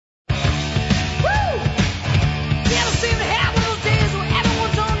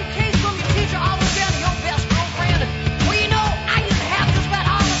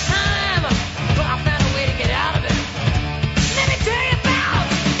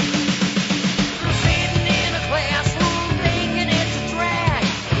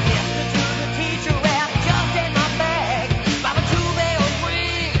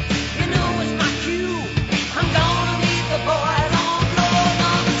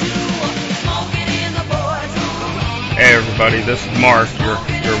everybody. This is Mark.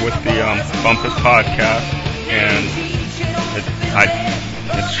 You're with the Bumpass podcast, and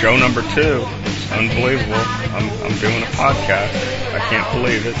it's show number 2. It's unbelievable. I'm doing a podcast. I can't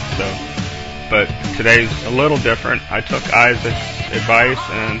believe it. But today's a little different. I took Isaac's advice,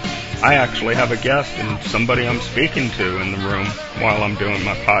 and I actually have a guest and somebody I'm speaking to in the room while I'm doing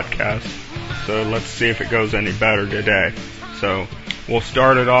my podcast. So let's see if it goes any better today. So we'll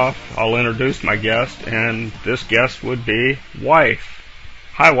start it off. I'll introduce my guest, and this guest would be Wife.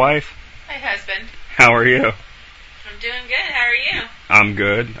 Hi, Wife. Hi, husband. How are you? I'm doing good. How are you? I'm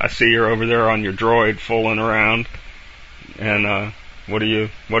good. I see you're over there on your droid fooling around. And what are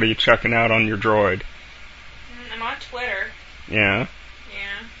you checking out on your droid? I'm on Twitter. Yeah.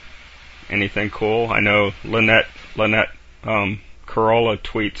 Yeah. Anything cool? I know Lynette Corolla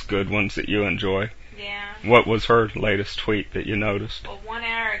tweets good ones that you enjoy. Yeah. What was her latest tweet that you noticed? Well, 1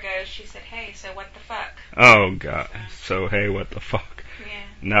 hour ago she said, "Hey, so what the fuck?" Oh, God. So hey, what the fuck? Yeah.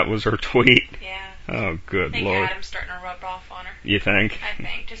 And that was her tweet? Yeah. Oh, good I think Lord. Adam's starting to rub off on her. You think? I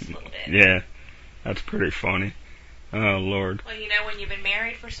think, just a little bit. Yeah. That's pretty funny. Oh, Lord. Well, you know, when you've been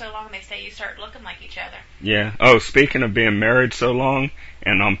married for so long, they say you start looking like each other. Yeah. Oh, speaking of being married so long,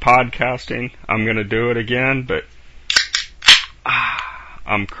 and I'm podcasting, I'm going to do it again, but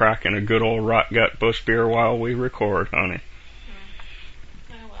I'm cracking a good old rot gut bush beer while we record, honey.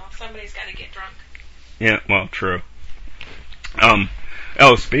 Oh, well, somebody's got to get drunk. Yeah, well, true.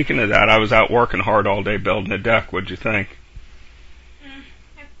 Speaking of that, I was out working hard all day building a deck. What'd you think?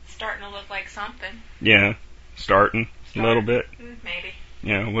 It's starting to look like something. Yeah, starting a little bit. Maybe.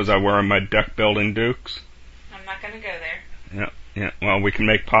 Yeah, was I wearing my deck building dukes? I'm not going to go there. Yeah. Well, we can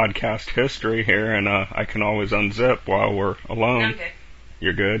make podcast history here, and I can always unzip while we're alone. I'm good.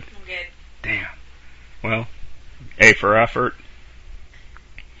 You're good? I'm good. Damn. Well, A for effort.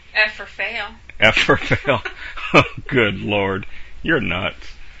 F for fail. F for fail. Oh, good Lord. You're nuts.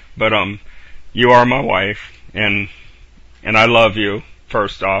 But, you are my wife, and I love you.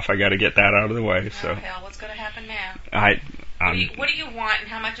 First off, I gotta get that out of the way, so. Oh, hell, what's gonna happen now? What do you want, and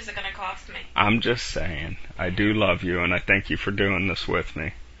how much is it gonna cost me? I'm just saying, I do love you, and I thank you for doing this with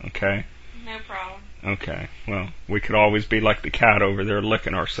me, okay? No problem. Okay, well, we could always be like the cat over there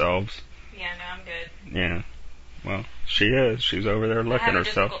licking ourselves. Yeah, no, I'm good. Yeah. Well, she is. She's over there licking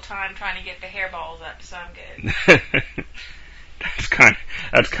herself. I have a difficult time trying to get the hairballs up, so I'm good.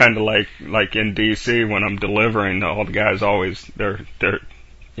 That's kind of like in DC when I'm delivering. All the guys always they're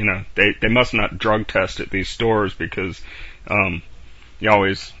they must not drug test at these stores because you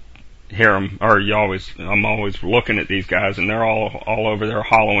always hear them, or I'm always looking at these guys, and they're all over there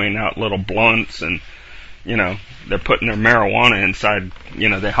hollowing out little blunts, and they're putting their marijuana inside.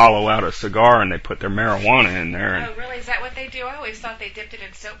 They hollow out a cigar and they put their marijuana in there. And, oh, really? Is that what they do? I always thought they dipped it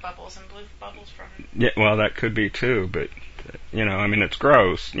in soap bubbles and blew bubbles from it. Yeah, well, that could be too, but it's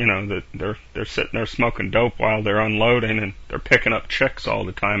gross. That they're sitting there smoking dope while they're unloading, and they're picking up chicks all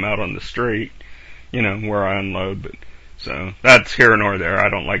the time out on the street. Where I unload, but. So, that's here nor there. I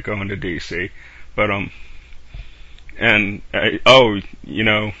don't like going to DC. But, I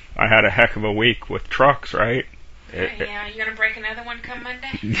had a heck of a week with trucks, right? Yeah, you gonna break another one come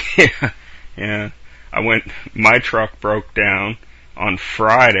Monday? Yeah. My truck broke down on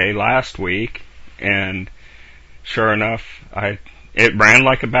Friday last week, and sure enough, it ran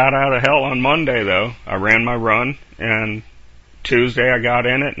like a bat out of hell on Monday, though. I ran my run, and Tuesday I got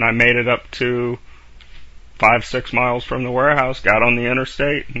in it, and I made it up to 5-6 miles from the warehouse, got on the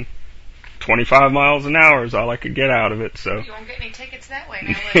interstate, and 25 miles an hour is all I could get out of it, so. You won't get any tickets that way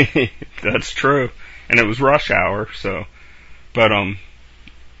now, will you? That's true. And it was rush hour, so. But,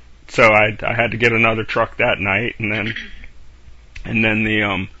 so I had to get another truck that night, and then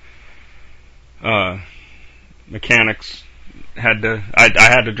the, mechanics I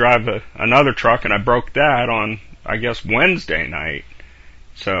had to drive another truck, and I broke that on, I guess, Wednesday night.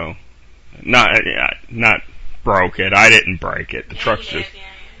 So, not broke it. I didn't break it. The truck's just. Yeah.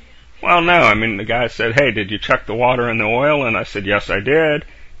 Well, no. I mean, the guy said, "Hey, did you check the water and the oil?" And I said, "Yes, I did."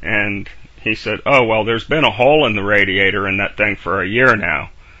 And he said, "Oh, well, there's been a hole in the radiator in that thing for a year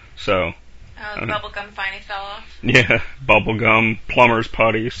now." So. Oh, the bubble gum finally fell off. Yeah, bubble gum, plumber's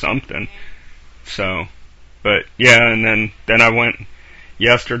putty, something. Yeah. So, but yeah, and then I went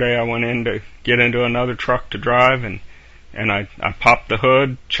yesterday. I went in to get into another truck to drive, and I popped the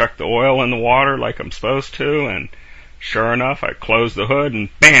hood, checked the oil in the water like I'm supposed to, and sure enough, I closed the hood, and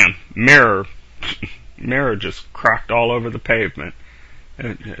bam, mirror just cracked all over the pavement.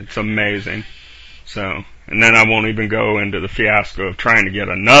 It's amazing. So, and then I won't even go into the fiasco of trying to get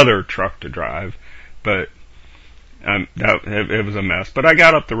another truck to drive, but It was a mess. But I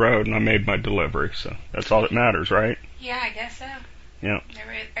got up the road and I made my delivery, so that's all that matters, right? Yeah, I guess so. Yeah.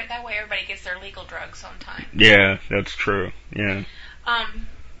 That way everybody gets their legal drugs on time. Yeah, that's true. Yeah.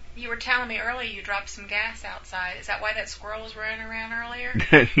 You were telling me earlier you dropped some gas outside. Is that why that squirrel was running around earlier?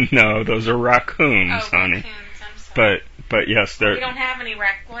 No, those are raccoons, honey. Raccoons, I'm sorry. But yes, they're... We don't have any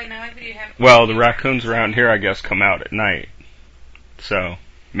Well, the raccoons around here, I guess, come out at night. So,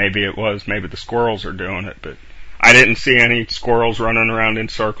 maybe the squirrels are doing it, but I didn't see any squirrels running around in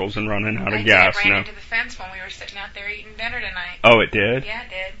circles and running out of gas. It ran into the fence when we were sitting out there eating dinner tonight. Oh, it did? Yeah, it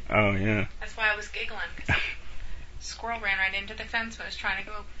did. Oh, yeah. That's why I was giggling, because squirrel ran right into the fence when I was trying to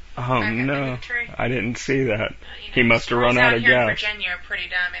go Oh, back no. up into the tree. I didn't see that. He must have run out of here gas. In Virginia are pretty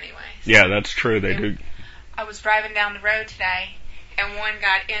dumb anyway. So yeah, that's true. They do. I was driving down the road today, and one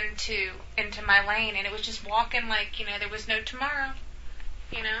got into my lane, and it was just walking like, there was no tomorrow,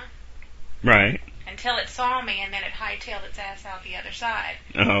 Right. Until it saw me, and then it hightailed its ass out the other side.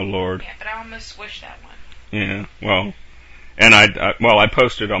 Oh, Lord. Yeah, but I almost swished that one. Yeah, well, and I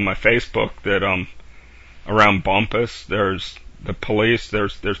posted on my Facebook that around Bumpass, there's the police,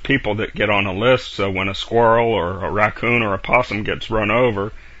 there's people that get on a list, so when a squirrel or a raccoon or a possum gets run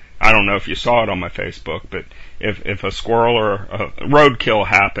over, I don't know if you saw it on my Facebook, but if a squirrel or a roadkill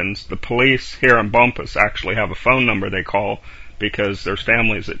happens, the police here in Bumpass actually have a phone number they call because there's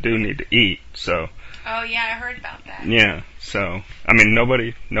families that do need to eat, so... Oh, yeah, I heard about that. Yeah, so, I mean,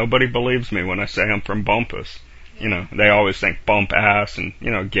 nobody believes me when I say I'm from Bumpass. Yeah. They always think Bumpass and,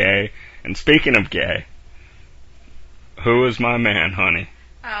 gay. And speaking of gay, who is my man, honey?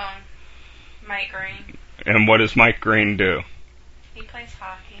 Oh, Mike Green. And what does Mike Green do? He plays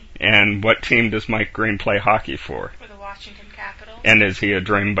hockey. And what team does Mike Green play hockey for? For the Washington Capitals. And is he a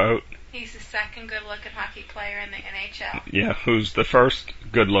dreamboat? He's the second good-looking hockey player in the NHL. Yeah, who's the first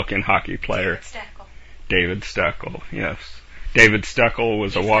good-looking hocky player? David Steckel. David Steckel, yes. David Steckel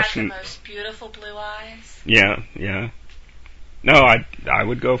was a Washington... He's got the most beautiful blue eyes. Yeah, yeah. No, I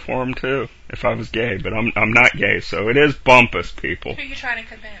would go for him too if I was gay, but I'm not gay, so it is Bumpass, people. Who are you trying to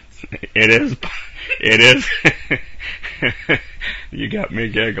convince? It is. You got me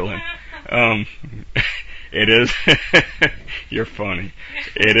giggling. It is. You're funny.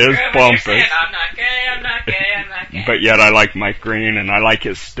 It is Bumpass. I'm not gay. But yet I like Mike Green and I like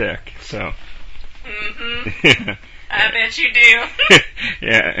his stick, so. Mm-hmm. I bet you do.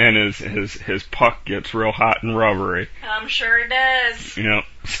 Yeah, and his puck gets real hot and rubbery. I'm sure it does.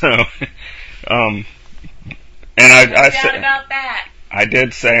 So, and I said about that. I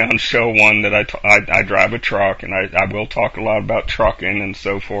did say on show 1 that I drive a truck, and I will talk a lot about trucking and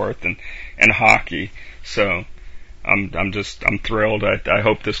so forth, and hockey. So, I'm thrilled. I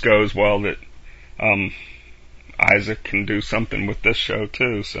hope this goes well. That Isaac can do something with this show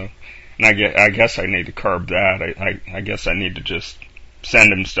too. So. And I guess I need to curb that. I guess I need to just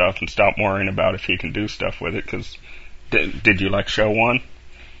send him stuff and stop worrying about if he can do stuff with it. Because did you like show 1?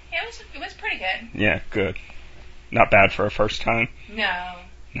 Yeah, it was pretty good. Yeah, good. Not bad for a first time. No.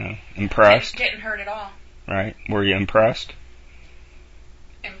 Impressed? Didn't hurt at all. Right. Were you impressed?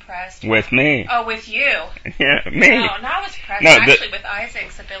 Impressed with me? Oh, with you? Yeah, me. No, I was impressed actually with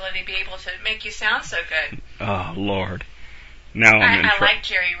Isaac's ability to be able to make you sound so good. Oh Lord. Now I like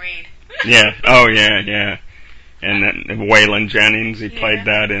Jerry Reed. Yeah. Oh, yeah. And then Waylon Jennings, he played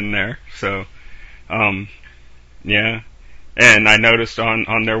that in there. So, yeah. And I noticed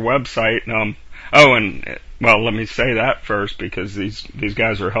on their website, let me say that first because these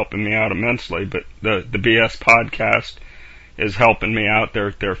guys are helping me out immensely. But the BS podcast is helping me out.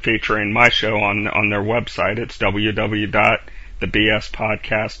 They're featuring my show on their website. It's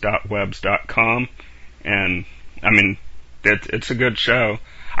www.thebspodcast.webs.com, and I mean it's a good show.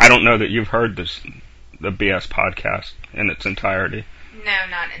 I don't know that you've heard the BS podcast in its entirety. No,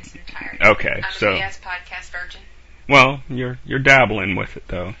 not in its entirety. Okay, I'm a BS podcast virgin. Well, you're dabbling with it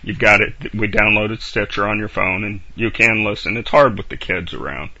though. You've got it. We downloaded Stitcher on your phone, and you can listen. It's hard with the kids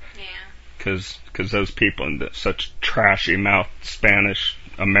around. Yeah. Because those people in such trashy mouth Spanish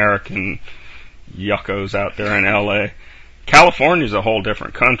American yuckos out there in L.A. California's a whole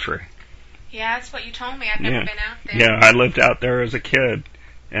different country. Yeah, that's what you told me. I've never been out there. Yeah, I lived out there as a kid,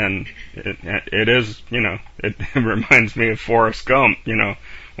 and it is, it reminds me of Forrest Gump,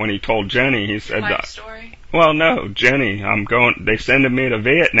 when he told Jenny, he said, life story? Well, no, Jenny, they sending me to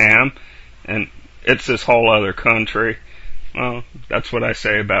Vietnam, and it's this whole other country. Well, that's what I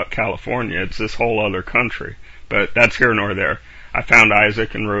say about California. It's this whole other country. But that's here nor there. I found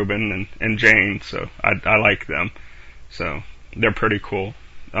Isaac and Ruben and Jane, so I like them. So they're pretty cool.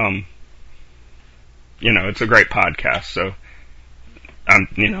 It's a great podcast, so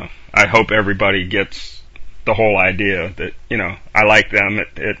I hope everybody gets the whole idea that, I like them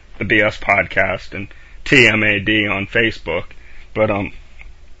at the BS podcast and TMAD on Facebook, but and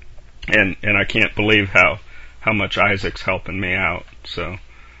I can't believe how much Isaac's helping me out. So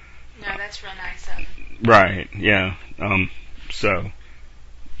no, that's real nice of him. Right, yeah. So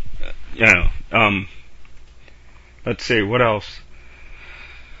let's see what else.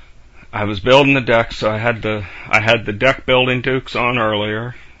 I was building the deck, so I had the deck building dukes on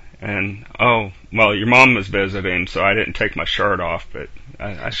earlier, and your mom was visiting, so I didn't take my shirt off, but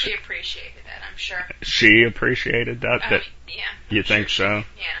she appreciated that, I'm sure. She appreciated that. Yeah. You think so?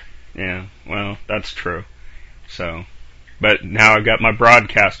 Yeah. Yeah. Well, that's true. So, but now I've got my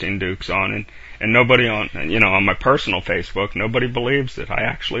broadcasting dukes on, and nobody on my personal Facebook, nobody believes that I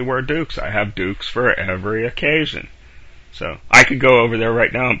actually wear dukes. I have dukes for every occasion. So I could go over there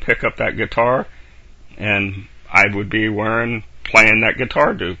right now and pick up that guitar, and I would be playing that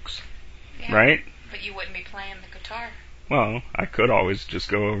guitar dukes, yeah, right? But you wouldn't be playing the guitar. Well, I could always just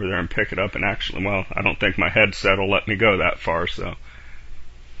go over there and pick it up and I don't think my headset will let me go that far, so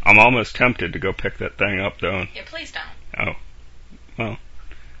I'm almost tempted to go pick that thing up, though. Yeah, please don't. Oh, well,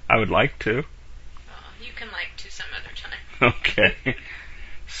 I would like to. Oh, you can like to some other time. Okay.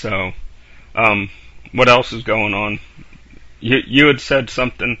 So, what else is going on? You had said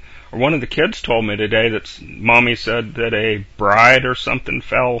something, or one of the kids told me today that Mommy said that a bride or something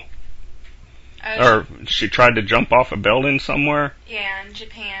fell, or she tried to jump off a building somewhere. Yeah, in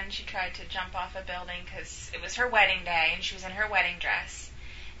Japan, she tried to jump off a building because it was her wedding day and she was in her wedding dress,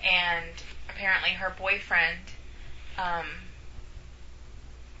 and apparently her boyfriend found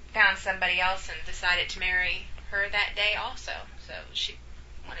somebody else and decided to marry her that day also. So she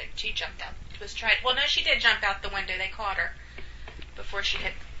jumped out. No, she did jump out the window. They caught her before she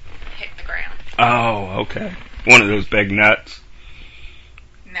hit the ground. Oh, okay. One of those big nuts.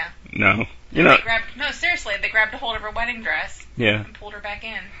 No. Seriously, they grabbed a hold of her wedding dress. Yeah. And pulled her back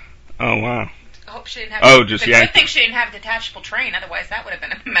in. Oh, wow. I hope she didn't have. Good thing she didn't have a detachable train. Otherwise, that would have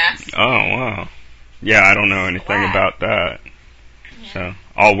been a mess. Oh, wow. Yeah, I don't know anything about that. Yeah. So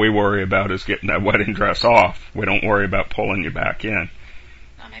all we worry about is getting that wedding dress off. We don't worry about pulling you back in.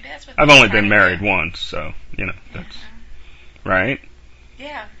 Well, maybe that's what I've only been married once, so that's right.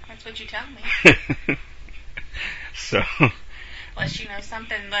 Yeah, that's what you tell me. So. Unless you know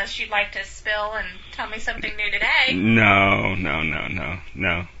something, unless you'd like to spill and tell me something new today. No.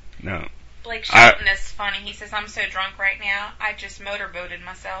 Blake Shelton is funny. He says, I'm so drunk right now, I just motorboated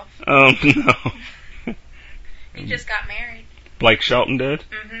myself. Oh, no. He just got married. Blake Shelton did?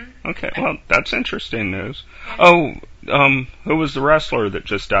 Mm-hmm. Okay, well, that's interesting news. Yeah. Who was the wrestler that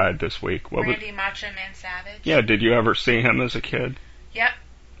just died this week? Randy Macho Man Savage. Yeah, did you ever see him as a kid? Yep.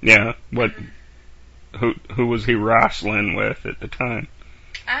 Yeah, what... Mm-hmm. Who was he wrestling with at the time?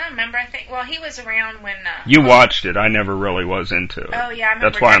 I don't remember. He was around when... you watched it. I never really was into it. Oh, yeah, I remember.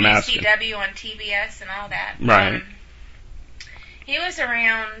 That's why I'm asking. WCW on TBS and all that. Right. He was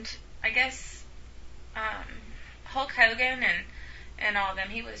around, I guess, Hulk Hogan and all of them.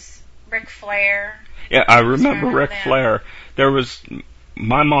 He was Ric Flair. Yeah, I remember Ric Flair.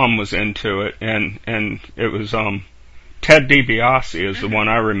 My mom was into it, and it was, Ted DiBiase is the one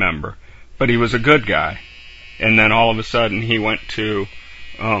I remember. But he was a good guy. And then all of a sudden he went to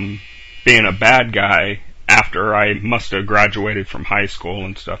being a bad guy after I must have graduated from high school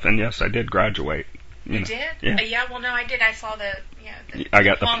and stuff. And yes, I did graduate. You did? Yeah. Well, no, I did. I saw I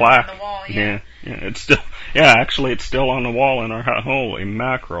got the plaque. On the wall, yeah. It's still, actually it's still on the wall in our house. Holy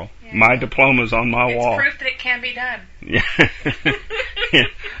mackerel. Yeah. My diploma's on my wall. It's proof that it can be done. Yeah.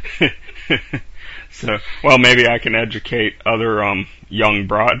 So, well, maybe I can educate other young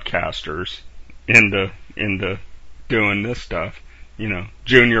broadcasters into doing this stuff.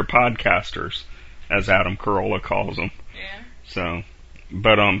 Junior podcasters, as Adam Carolla calls them. Yeah. So,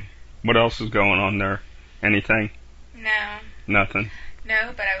 but what else is going on there? Anything? No. Nothing.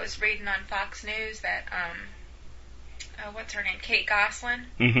 No, but I was reading on Fox News that what's her name? Kate Gosselin.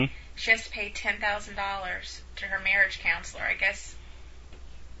 Mm-hmm. She has to pay $10,000 to her marriage counselor. I guess.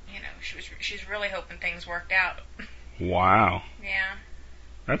 She's really hoping things worked out. Wow. Yeah.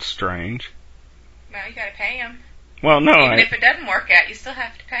 That's strange. Well, you gotta pay him. Well, no. Even if it doesn't work out, you still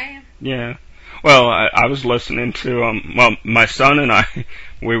have to pay him. Yeah. Well, I was listening to my son and I,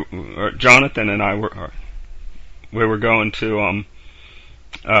 Jonathan and I were going to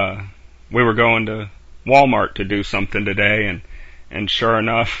Walmart to do something today, and sure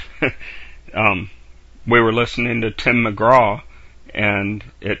enough, we were listening to Tim McGraw. And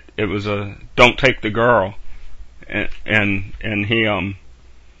it was a Don't Take the Girl, and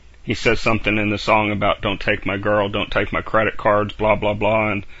he says something in the song about don't take my girl, don't take my credit cards, blah blah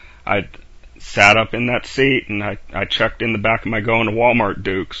blah, and sat up in that seat and I checked in the back of my going to Walmart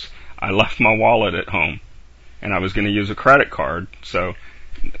Dukes. I left my wallet at home, and I was going to use a credit card. So,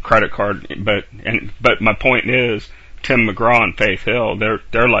 credit card, but my point is, Tim McGraw and Faith Hill,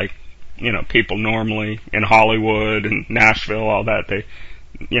 they're like, you know, people normally in Hollywood and Nashville, all that, they,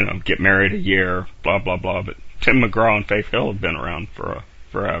 you know, get married a year, blah, blah, blah. But Tim McGraw and Faith Hill have been around for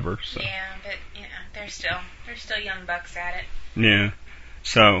forever. So. Yeah, but, you know, they're still young bucks at it. Yeah.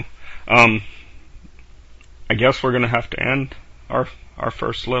 So, I guess we're going to have to end our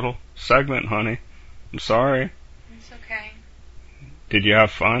first little segment, honey. I'm sorry. It's okay. Did you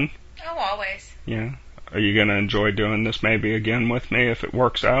have fun? Oh, always. Yeah. Are you going to enjoy doing this maybe again with me if it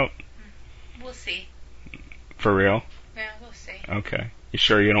works out? We'll see. For real? Yeah, we'll see. Okay. You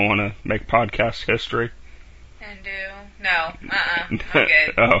sure you don't want to make podcast history? And do? No. I'm good.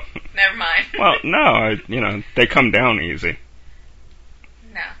 Oh. Never mind. Well, no, you know, they come down easy.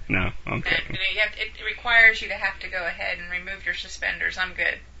 No. No? Okay. You know, it requires you to have to go ahead and remove your suspenders. I'm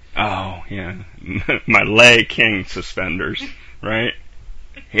good. Oh, yeah. My Larry King suspenders, right?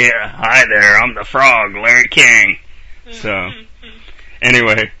 Yeah, hi there, I'm the frog, Larry King. So,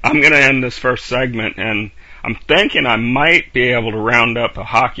 anyway, I'm going to end this first segment, and I'm thinking I might be able to round up a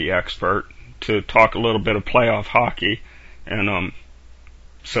hockey expert to talk a little bit of playoff hockey and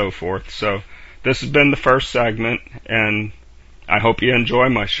so forth. So, this has been the first segment, and I hope you enjoy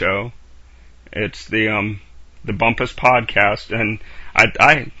my show. It's the Bumpass podcast, and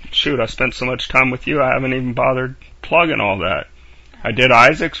I spent so much time with you, I haven't even bothered plugging all that. I did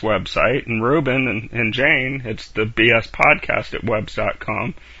Isaac's website, and Ruben and Jane. It's the BS Podcast at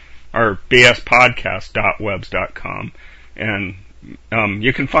webs.com, or bspodcast.webs.com. And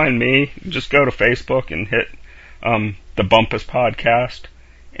you can find me, just go to Facebook and hit the Bumpass Podcast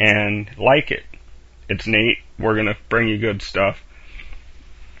and like it. It's neat. We're going to bring you good stuff.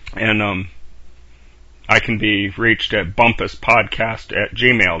 And I can be reached at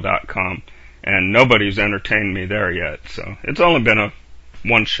bumpasspodcast@gmail.com. And nobody's entertained me there yet, so it's only been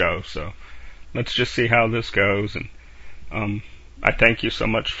one show, so let's just see how this goes. And I thank you so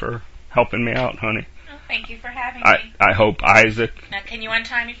much for helping me out, honey. Oh, thank you for having me. I hope Isaac... Now, can you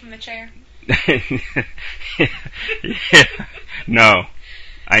untie me from the chair? Yeah. No,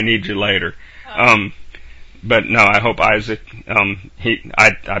 I need you later. Oh. But no, I hope Isaac,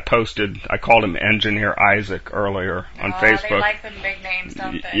 I posted, I called him Engineer Isaac earlier on Facebook. They like them big names,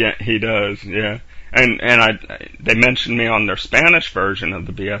 don't they? Yeah, he does, yeah. And they mentioned me on their Spanish version of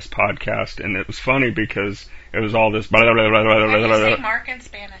the BS podcast, and it was funny because it was all this blah, blah, blah, blah, blah, How do you blah, say blah. Mark in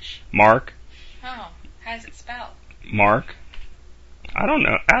Spanish? Mark? Oh, how's it spelled? Mark? I don't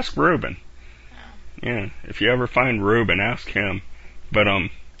know. Ask Ruben. Oh. Yeah, if you ever find Ruben, ask him. But,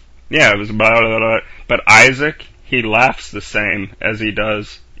 yeah, it was blah, blah, blah, blah. But Isaac, he laughs the same as he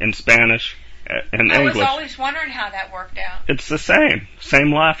does in Spanish and English. I was always wondering how that worked out. It's the same.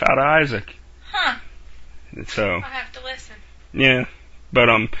 Same laugh out of Isaac. Huh. So. I'll have to listen. Yeah. But,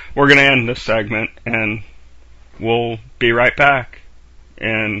 we're gonna end this segment, and we'll be right back.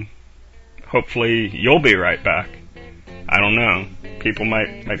 And hopefully you'll be right back. I don't know. People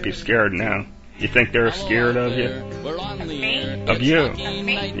might be scared now. You think they're scared of you? Of me? Of you. Of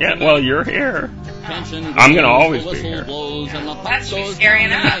me? Yeah, well, you're here. Oh. I'm going to always be here. That's too scary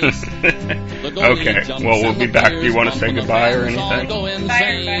enough. Okay, well, we'll be back. Do you want to say goodbye or anything? Bye, everybody.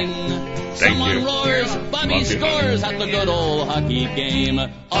 Thank you. Someone roars, Bobby Love you. scores at the good old hockey game.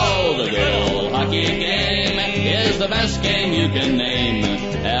 Oh, the good old hockey game is the best game you can name.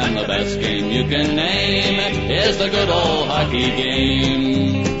 And the best game you can name is the good old hockey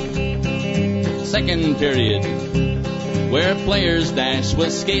game. Second period, where players dash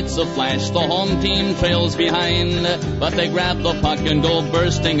with skates aflash. The home team trails behind, but they grab the puck and go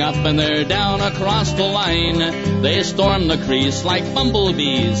bursting up, and they're down across the line. They storm the crease like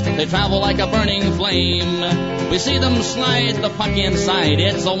bumblebees. They travel like a burning flame. We see them slide the puck inside.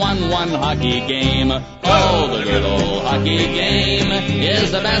 It's a 1-1 hockey game. Oh, the good old hockey game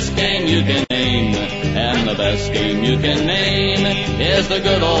is the best game you can name. And the best game you can name is the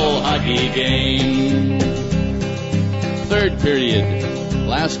good old hockey game. Third period,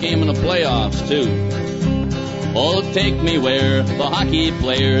 last game in the playoffs, too. Oh, take me where the hockey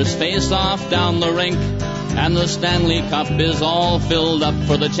players face off down the rink, and the Stanley Cup is all filled up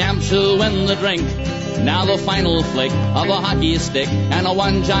for the champs who win the drink. Now the final flick of a hockey stick and a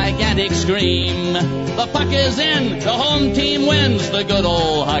one gigantic scream. The puck is in, the home team wins the good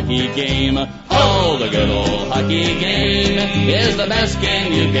old hockey game. Oh, the good old hockey game is the best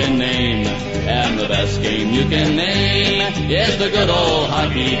game you can name. And the best game you can name is the good old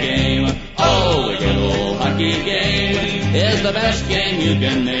hockey game. Oh, the good old hockey game is the best game you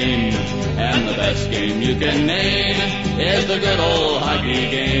can name. And the best game you can name is the good old hockey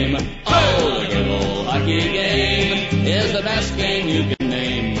game. Oh, the good old hockey game is the best game you can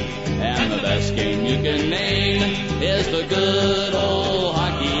name. And the best game you can name is the good old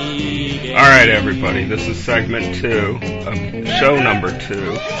hockey game. Alright, everybody, this is segment 2 of show number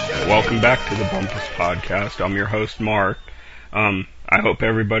 2. Welcome back to the Bumpass podcast. I'm your host, Mark. I hope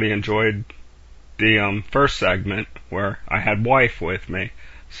everybody enjoyed the first segment where I had wife with me.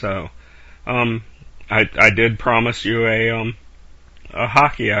 So, I did promise you a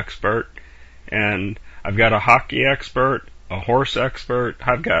hockey expert, and I've got a hockey expert, a horse expert.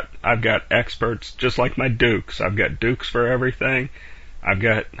 I've got experts just like my dukes. I've got dukes for everything. I've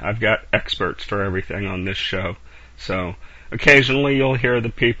got experts for everything on this show. So occasionally you'll hear the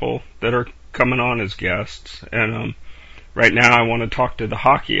people that are coming on as guests, and right now I want to talk to the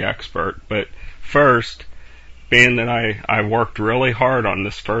hockey expert. But first, being that I worked really hard on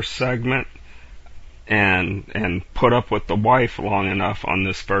this first segment and put up with the wife long enough on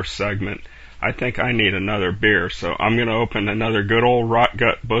this first segment, I think I need another beer. So I'm going to open another good old Rot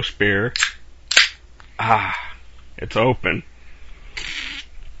Gut Bush beer. It's open.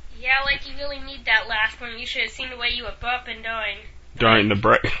 Yeah, like you really need that last one. You should have seen the way you were burping During the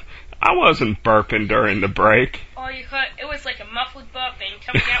break. I wasn't burping during the break. Oh, you could. It was like a muffled burping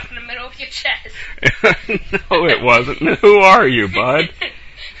coming out from the middle of your chest. No, it wasn't. Who are you, bud?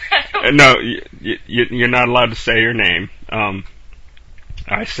 No, you're not allowed to say your name.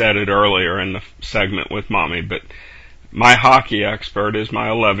 I said it earlier in the segment with Mommy, but my hockey expert is my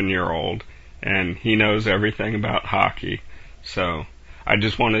 11-year-old, and he knows everything about hockey. So I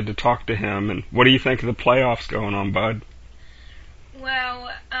just wanted to talk to him. And what do you think of the playoffs going on, bud? Well,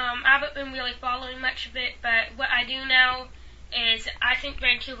 I haven't been really following much of it, but what I do know is I think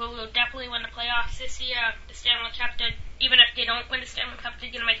Vancouver will definitely win the playoffs this year. The Stanley Cup, even if they don't win the Stanley Cup, they're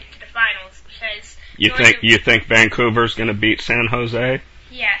going to make it to the finals. Because you think Vancouver's going to beat San Jose?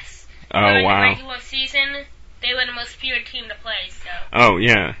 Yes. Oh, wow. In the regular season, they were the most feared team to play. So. Oh,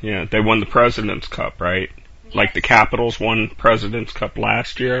 yeah. They won the President's Cup, right? Yes. Like the Capitals won President's Cup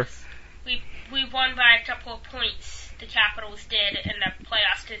last year? Yes. We won by a couple of points. The Capitals did in the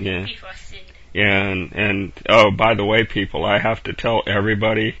playoffs to be first seed. Yeah, and oh, by the way, people, I have to tell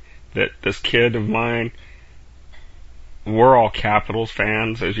everybody that this kid of mine, we're all Capitals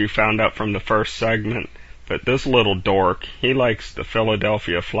fans, as you found out from the first segment, but this little dork, he likes the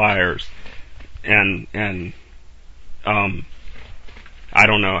Philadelphia Flyers, and I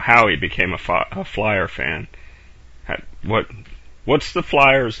don't know how he became a Flyer fan. What's the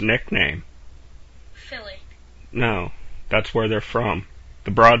Flyers' nickname? Philly. No, that's where they're from.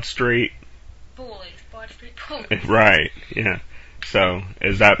 The Broad Street. Bullies. Broad Street Bullies. Right, yeah. So,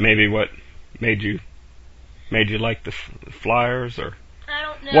 is that maybe what made you like the Flyers, or? I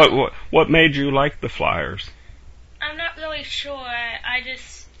don't know. What made you like the Flyers? I'm not really sure. I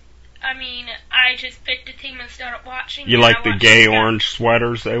just picked the team and started watching. You like the gay orange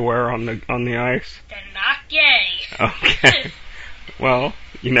sweaters they wear on the ice? They're not gay. Okay. Well,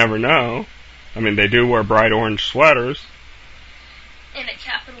 you never know. I mean, they do wear bright orange sweaters. And the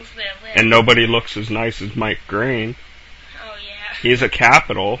Capitals wear red. And nobody looks as nice as Mike Green. Oh, yeah. He's a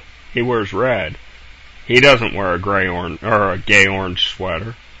Capital. He wears red. He doesn't wear a gray orange or a gay orange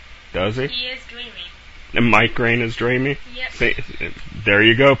sweater, does he? He is dreamy. And Mike Green is dreamy? Yep. See, there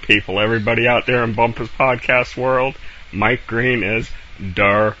you go, people. Everybody out there in Bumpass podcast world, Mike Green is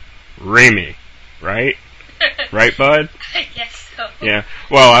dreamy, right? Right, bud? I guess so. Yeah.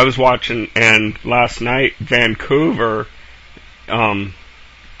 Well, I was watching, and last night Vancouver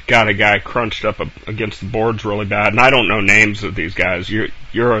got a guy crunched up against the boards really bad, and I don't know names of these guys.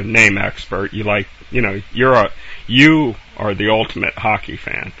 You're a name expert. You are the ultimate hockey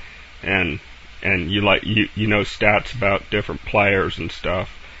fan, and you know stats about different players and stuff.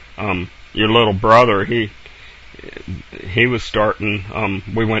 Your little brother, he was starting.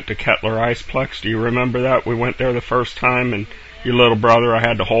 We went to Kettler Iceplex. Do you remember that? We went there the first time, and your little brother, I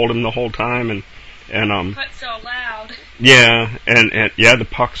had to hold him the whole time, and Puck's so loud. Yeah, and the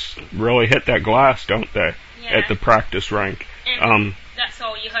pucks really hit that glass, don't they? Yeah. At the practice rink. And that's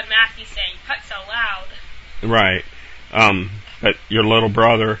all you heard Matthew saying. Puck's so loud. Right. But your little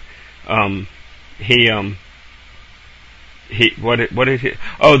brother, what did he?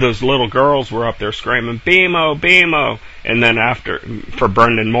 Oh, those little girls were up there screaming, "BMO, BMO!" And then for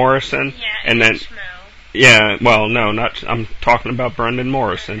Brendan Morrison. Yeah, and then. Schmo. Yeah, well, no, I'm talking about Brendan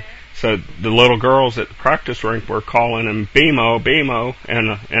Morrison. Okay. So the little girls at the practice rink were calling him BMO, BMO,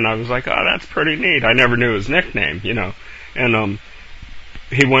 and I was like, oh, that's pretty neat. I never knew his nickname, you know. And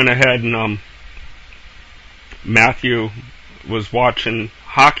he went ahead and Matthew was watching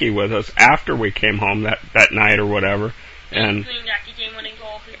hockey with us after we came home that night or whatever. And we got the game-winning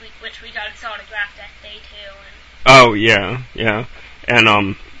goal, which we got his autograph that day too. Oh yeah.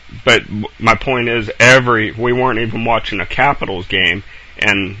 And but my point is, we weren't even watching a Capitals game,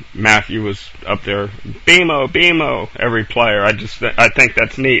 and Matthew was up there, BMO, every player. I think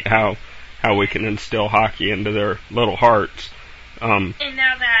that's neat how we can instill hockey into their little hearts. And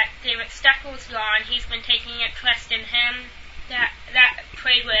now that David Steckel's gone, he's been taking interest in him. That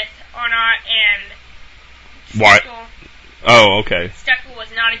played with Arnott and Steckel. What? Oh, okay. Steckel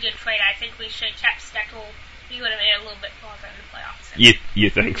was not a good trade. I think we should have kept Steckel. He would have made it a little bit farther in the playoffs. You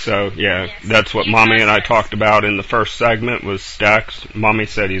think so? Yeah. Yes. That's what Mommy and I talked about in the first segment was Stecks. Mommy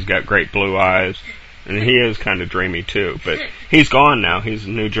said he's got great blue eyes, and he is kind of dreamy too. But he's gone now. He's a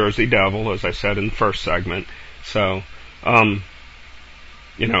New Jersey Devil, as I said in the first segment. So, and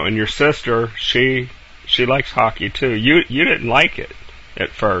your sister, she likes hockey too. You didn't like it at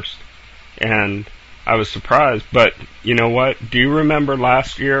first, and I was surprised. But you know what? Do you remember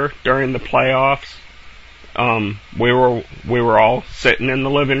last year during the playoffs? We were all sitting in the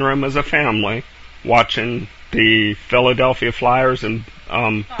living room as a family watching the Philadelphia Flyers and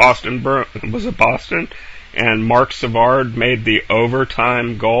Boston. Was it Boston? And Mark Savard made the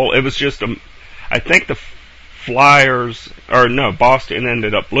overtime goal. It was just I think the Boston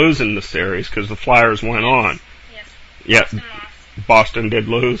ended up losing the series because the Flyers went on. Yes. Yeah, Boston did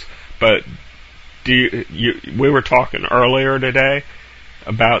lose. But we were talking earlier today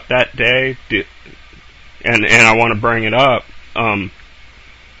about that day. And I want to bring it up.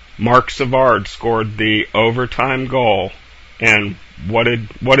 Mark Savard scored the overtime goal, and what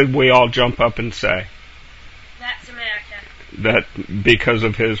did we all jump up and say? That's America. That because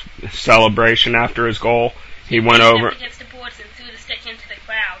of his celebration after his goal, he went over against the boards and threw the stick into the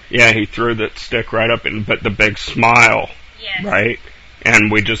crowd. Yeah, he threw the stick right up, but the big smile, yes. Right?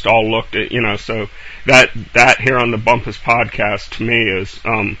 And we just all looked at, so that here on the Bumpass podcast to me is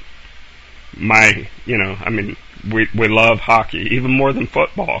we love hockey even more than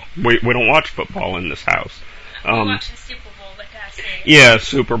football. We don't watch football in this house. We're watching Super Bowl, but that's it. Yeah,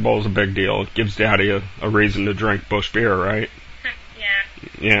 Super Bowl's a big deal. It gives Daddy a reason to drink Busch beer, right? Yeah.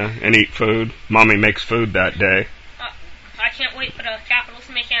 Yeah, and eat food. Mommy makes food that day. I can't wait for the Capitals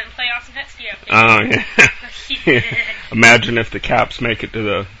to make it in the playoffs next year. Oh yeah. Imagine if the Caps make it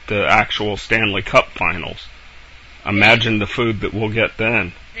to the actual Stanley Cup Finals. Imagine the food that we'll get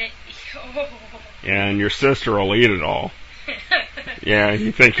then. Yeah, and your sister will eat it all. Yeah,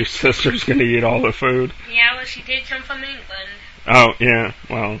 you think your sister's going to eat all the food? Yeah, well, she did come from England. Oh, yeah,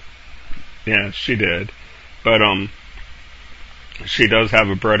 well, yeah, she did. But, she does have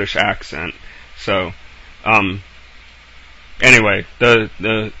a British accent. So, anyway,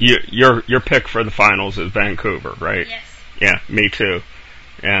 your pick for the finals is Vancouver, right? Yes. Yeah, me too.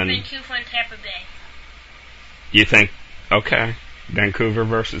 And Vancouver and Tampa Bay. You think, okay, Vancouver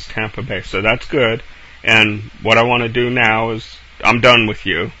versus Tampa Bay. So that's good. And what I want to do now is, I'm done with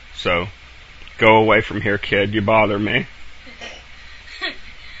you. So, go away from here, kid. You bother me.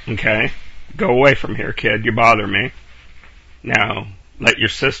 Okay? Go away from here, kid. You bother me. Now, let your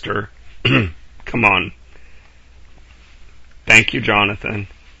sister, come on. Thank you, Jonathan.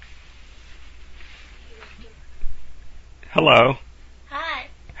 Hello. Hi.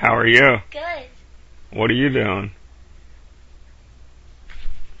 How are you? Good. What are you doing?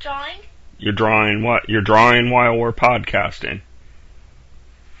 Drawing? You're drawing what? You're drawing while we're podcasting.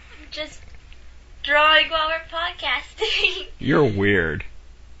 Just drawing while we're podcasting. You're weird.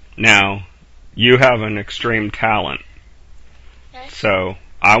 Now, you have an extreme talent. Yes. So,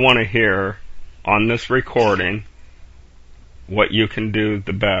 I want to hear on this recording what you can do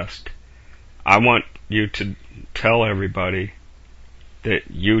the best. I want you to tell everybody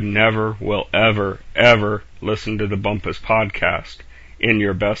that you never will ever listen to the Bumpass podcast in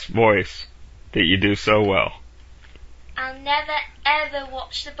your best voice that you do so well. I'll never ever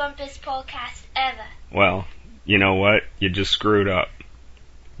watch the Bumpass podcast ever. Well, you know what? You just screwed up.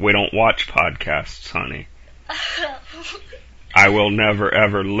 We don't watch podcasts, honey. I will never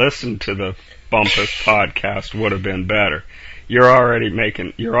ever listen to the Bumpass podcast would have been better. You're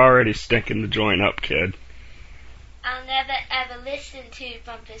already stinking the joint up, kid. I'll never ever listen to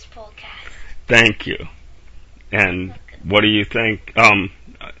Bumpass podcast. Thank you. And what do you think?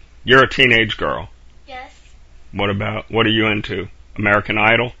 You're a teenage girl. Yes. What are you into? American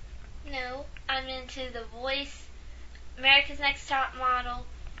Idol? No, I'm into The Voice, America's Next Top Model,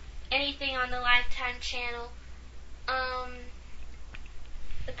 anything on the Lifetime channel,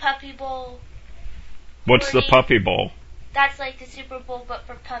 the Puppy Bowl. What's the Puppy Bowl? That's like the Super Bowl, but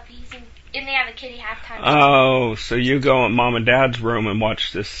for puppies, and they have a kitty halftime. Oh, so you go in Mom and Dad's room and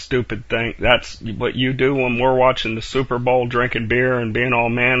watch this stupid thing. That's what you do when we're watching the Super Bowl, drinking beer and being all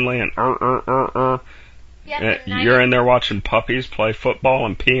manly and Yep, You're in there watching puppies play football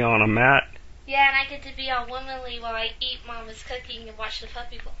and pee on a mat? Yeah, and I get to be all womanly while I eat Mama's cooking and watch the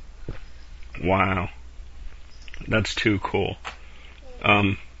puppy bowl. Wow. That's too cool.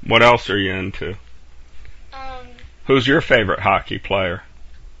 What else are you into? Who's your favorite hockey player?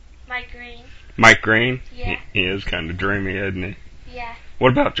 Mike Green. Mike Green? Yeah. He is kind of dreamy, isn't he? Yeah.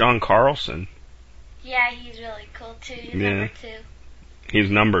 What about John Carlson? Yeah, he's really cool too. He's Yeah. number 2. He's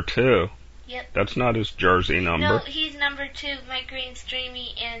number 2. Yep. That's not his jersey number. No, he's number 2. Mike Green's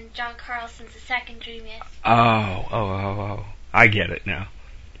dreamy, and John Carlson's the second dreamiest. Oh. I get it now.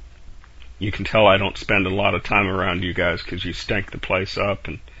 You can tell I don't spend a lot of time around you guys because you stink the place up.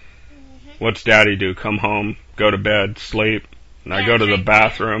 And what's Daddy do? Come home, go to bed, sleep, and I go to the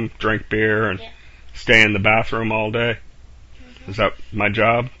bathroom, drink beer, and stay in the bathroom all day? Is that my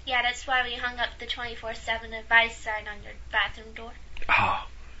job? Yeah, that's why we hung up the 24/7 advice sign on your bathroom door. Oh,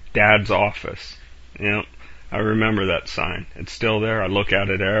 Dad's office. Yep, I remember that sign. It's still there. I look at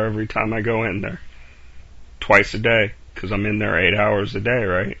it every time I go in there. Twice a day, because I'm in there 8 hours a day,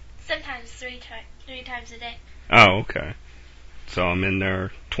 right? Sometimes three times a day. Oh, okay. So I'm in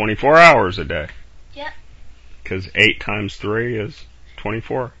there 24 hours a day. Yep. Because 8 times 3 is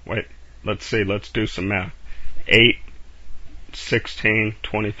 24. Wait, let's see. Let's do some math. 8, 16,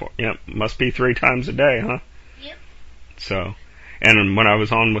 24. Yep, must be 3 times a day, huh? Yep. So, and when I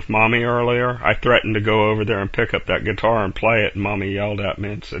was on with Mommy earlier, I threatened to go over there and pick up that guitar and play it, and Mommy yelled at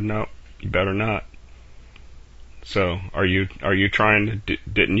me and said, "No, you better not." So, are you trying to,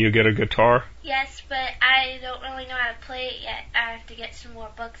 didn't you get a guitar? Yes, but I don't really know how to play it yet. I have to get some more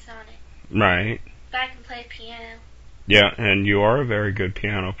books on it. Right. But I can play piano. Yeah, and you are a very good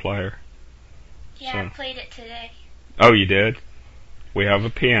piano player. Yeah, So. I played it today. Oh, you did? We have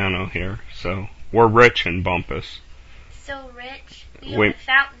a piano here, so we're rich in Bumpass. So rich. We have a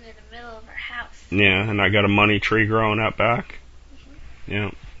fountain in the middle of our house. Yeah, and I got a money tree growing out back.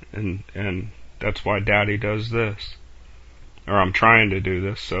 Yeah, and that's why Daddy does this. Or I'm trying to do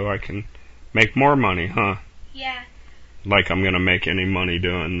this so I can make more money, huh? Yeah. Like I'm gonna make any money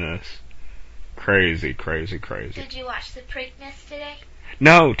doing this. Crazy. Did you watch the Preakness today?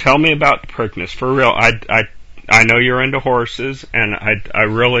 No, tell me about the Preakness. For real, I know you're into horses, and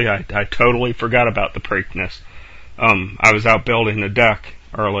I totally forgot about the Preakness. I was out building a deck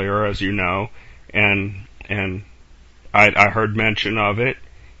earlier, as you know, and I heard mention of it,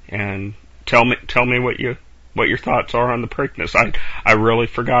 and tell me what your thoughts are on the Preakness. I really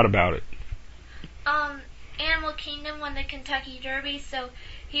forgot about it. Animal Kingdom won the Kentucky Derby, so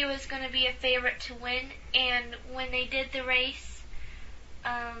he was going to be a favorite to win, and when they did the race,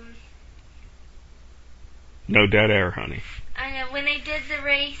 no dead air, honey. I know, when they did the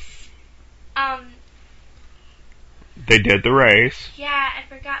race, They did the race. yeah, I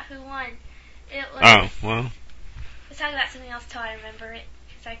forgot who won. It was... Oh, well. Let's talk about something else till I remember it,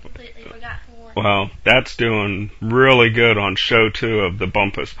 because I completely forgot who won. Well, that's doing really good on show 2 of the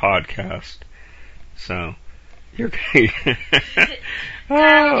Bumpass podcast. So, you're...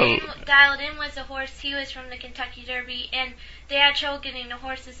 Dialed in was a horse. He was from the Kentucky Derby, and they had trouble getting the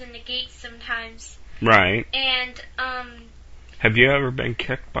horses in the gates sometimes. Right. And, Have you ever been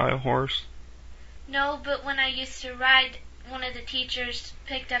kicked by a horse? no, but when I used to ride, one of the teachers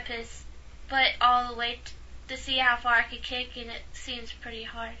picked up his butt all the way to see how far I could kick, and it seems pretty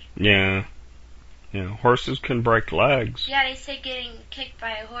hard. Yeah. Yeah, horses can break legs. Yeah, they say getting kicked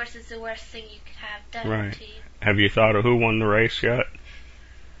by a horse is the worst thing you could have done to you. Have you thought of who won the race yet?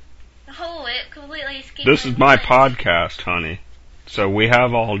 Oh, it completely escaped This is my podcast, honey. So we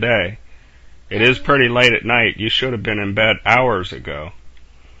have all day. It is pretty late at night. You should have been in bed hours ago.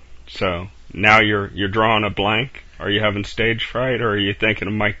 So, now you're drawing a blank? Are you having stage fright, or are you thinking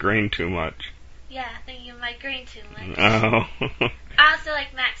of Mike Green too much? Yeah, thinking of Mike Green too much. Oh. I also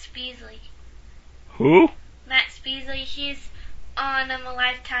like Max Beasley. Who? Max Beasley, he's on a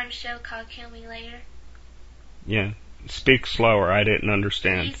Lifetime show called Kill Me Later. Yeah, speak slower, I didn't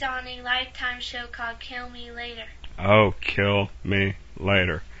understand. He's on a Lifetime show called Kill Me Later. Oh, Kill Me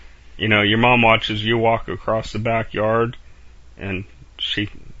Later. You know, your mom watches you walk across the backyard, and she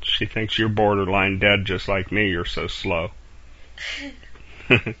thinks you're borderline dead just like me. You're so slow.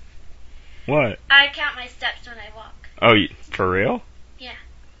 What? I count my steps when I walk. Oh, for real? Yeah.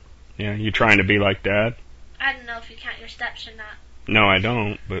 Yeah, you trying to be like Dad? I don't know if you count your steps or not. No, I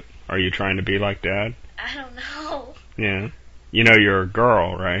don't, but are you trying to be like Dad? I don't know. Yeah. You know you're a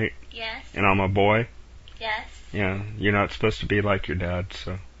girl, right? Yes. And I'm a boy? Yes. Yeah, you're not supposed to be like your dad,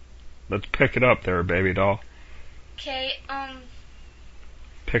 so let's pick it up there, baby doll. Okay,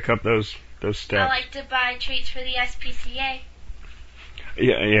 Pick up those steps. I like to buy treats for the SPCA.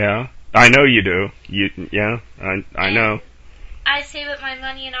 Yeah. I know you do. I know. I save up my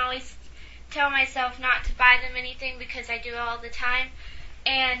money and always tell myself not to buy them anything because I do it all the time.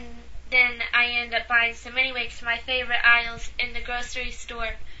 And then I end up buying some anyway because my favorite aisles in the grocery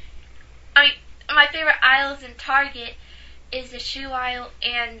store, my favorite aisles in Target is the shoe aisle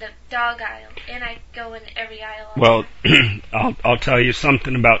and the dog aisle. And I go in every aisle. Well, I'll tell you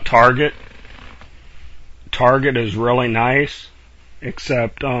something about Target. Target is really nice,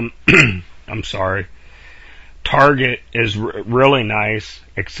 except, I'm sorry. Target is really nice,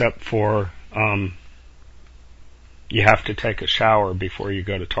 except for, you have to take a shower before you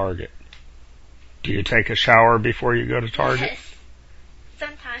go to Target. Do you take a shower before you go to Target? Yes.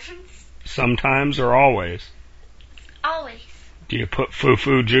 Sometimes. Sometimes or always? Always. Do you put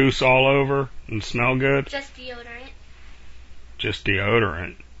foo-foo juice all over and smell good? Just deodorant. Just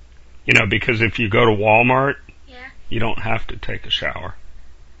deodorant. You know, because if you go to Walmart, yeah, you don't have to take a shower.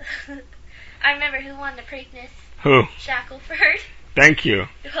 I remember who won the Preakness. Who? Shackelford. Thank you.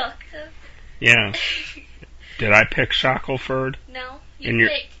 You're welcome. Yeah. Did I pick Shackelford? No. In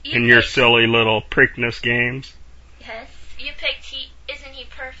your silly little Preakness games? Yes. You picked Isn't He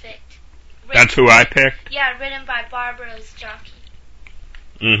Perfect? That's who I picked? Yeah, written by Barbara's jockey.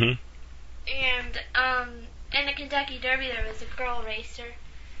 Mm-hmm. And, in the Kentucky Derby there was a girl racer.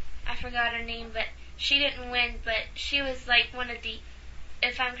 I forgot her name, but she didn't win, but she was like one of the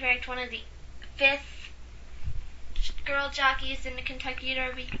 5th girl jockeys in the Kentucky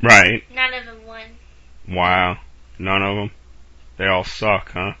Derby. Right. None of them won. Wow. None of them? They all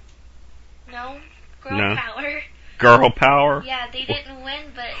suck, huh? No. Girl power. Girl power? Yeah, they didn't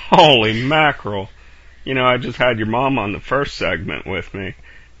win, but... Holy mackerel. You know, I just had your mom on the first segment with me,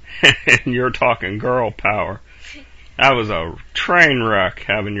 and you're talking girl power. That was a train wreck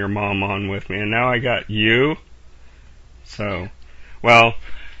having your mom on with me, and now I got you. So, well,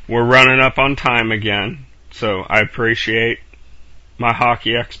 we're running up on time again, so I appreciate my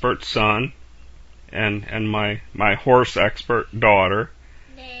hockey expert son and my horse expert daughter.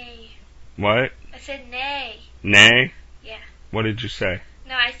 Nay. What? I said nay. Nay? Yeah. What did you say?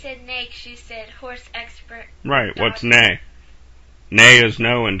 No, I said nay 'cause you said horse expert. Right, daughter. what's nay? Nay is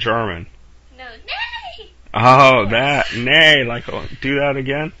no in German. No, nay! Oh, that. Nay, like, do that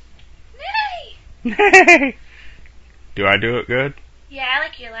again? Nay! Nay! Do I do it good? Yeah, I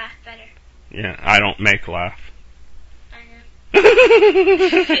like your laugh better. Yeah, I don't make laugh. I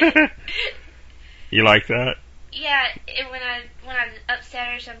know. You like that? Yeah, when I'm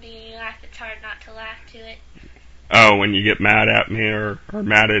upset or something and you laugh, it's hard not to laugh to it. Oh, when you get mad at me or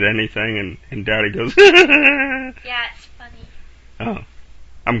mad at anything and Daddy goes, Yeah, it's funny. Oh,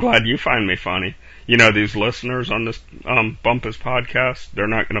 I'm glad you find me funny. You know, these listeners on this Bumpass podcast, they're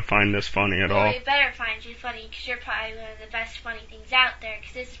not going to find this funny at all. Well, they better find you funny because you're probably one of the best funny things out there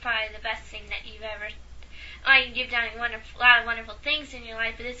because this is probably the best thing that you've ever... I mean, you've done a lot of wonderful things in your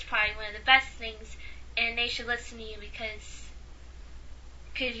life, but this is probably one of the best things, and they should listen to you because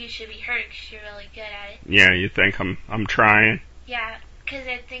you should be heard because you're really good at it. Yeah, you think I'm trying? Yeah, because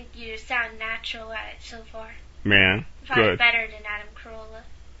I think you sound natural at it so far. Man, Probably good. better than Adam Carolla.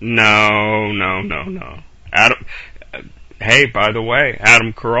 No. Adam, hey, by the way,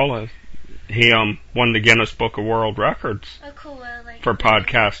 Adam Carolla, he won the Guinness Book of World Records Oh, cool. for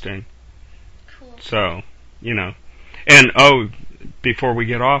podcasting. Cool. So, you know. And before we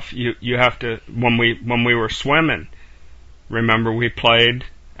get off, you have to, when we were swimming, remember we played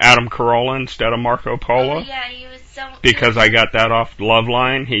Adam Carolla instead of Marco Polo? Oh, yeah, he was so... Because I got that off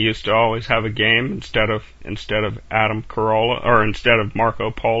Loveline. He used to always have a game instead of Adam Carolla, or instead of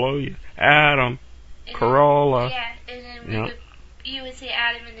Marco Polo. Adam Carolla. Yeah, and then you would say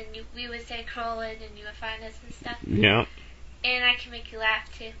Adam, and then we would say Carolla, and then you would find us and stuff. Yeah. And I can make you laugh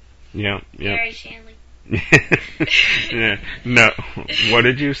too. Yeah. Gary Shanley. Yeah. No. What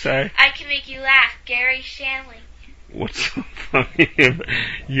did you say? I can make you laugh, Gary Shanley. What's so funny?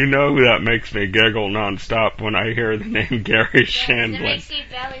 You know that makes me giggle nonstop when I hear the name Gary Shandling. It makes me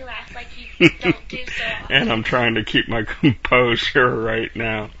belly laugh like you don't do so often. And I'm trying to keep my composure right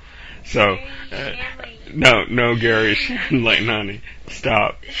now. So, no, Gary Shandling, honey.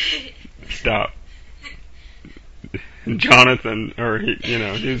 Stop. Jonathan,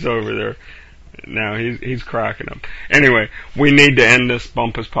 he's over there. Now he's cracking up. Anyway, we need to end this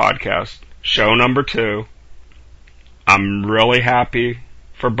Bumpass podcast. Show number 2. I'm really happy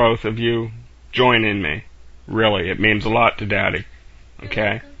for both of you joining me. Really, it means a lot to Daddy.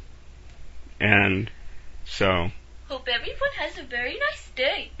 Okay? And So. Hope everyone has a very nice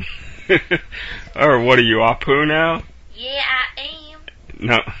day. Or what are you, Apu now? Yeah, I am.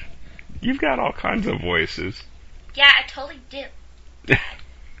 No, you've got all kinds of voices. Yeah, I totally do.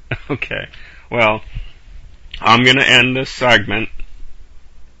 Okay, well, I'm gonna end this segment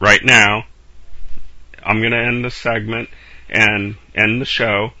right now. I'm gonna end this segment and end the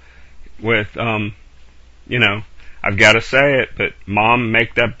show with, I've gotta say it, but Mom,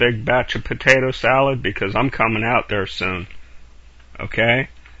 make that big batch of potato salad because I'm coming out there soon. Okay?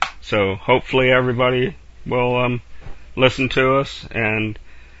 So hopefully everybody will, listen to us and,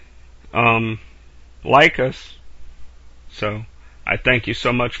 like us. So I thank you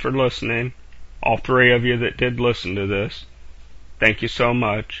so much for listening. All three of you that did listen to this. Thank you so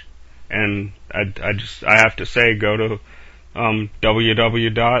much. And I have to say, go to,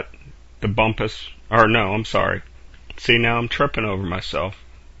 www.thebumpass, See, now I'm tripping over myself.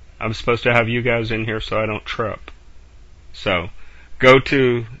 I'm supposed to have you guys in here so I don't trip. So, go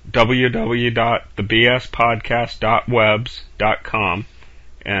to www.thebspodcast.webs.com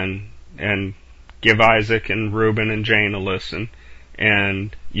and give Isaac and Ruben and Jane a listen.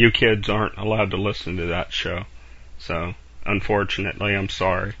 And you kids aren't allowed to listen to that show. So, unfortunately, I'm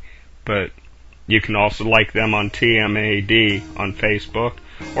sorry. But you can also like them on TMAD on Facebook.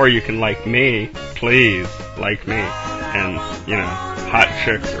 Or you can like me. Please, like me. And, hot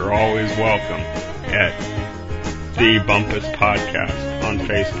chicks are always welcome at The Bumpass Podcast on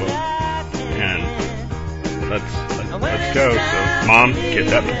Facebook. And let's go. So, Mom, get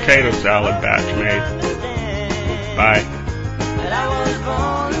that potato salad batch made. Bye.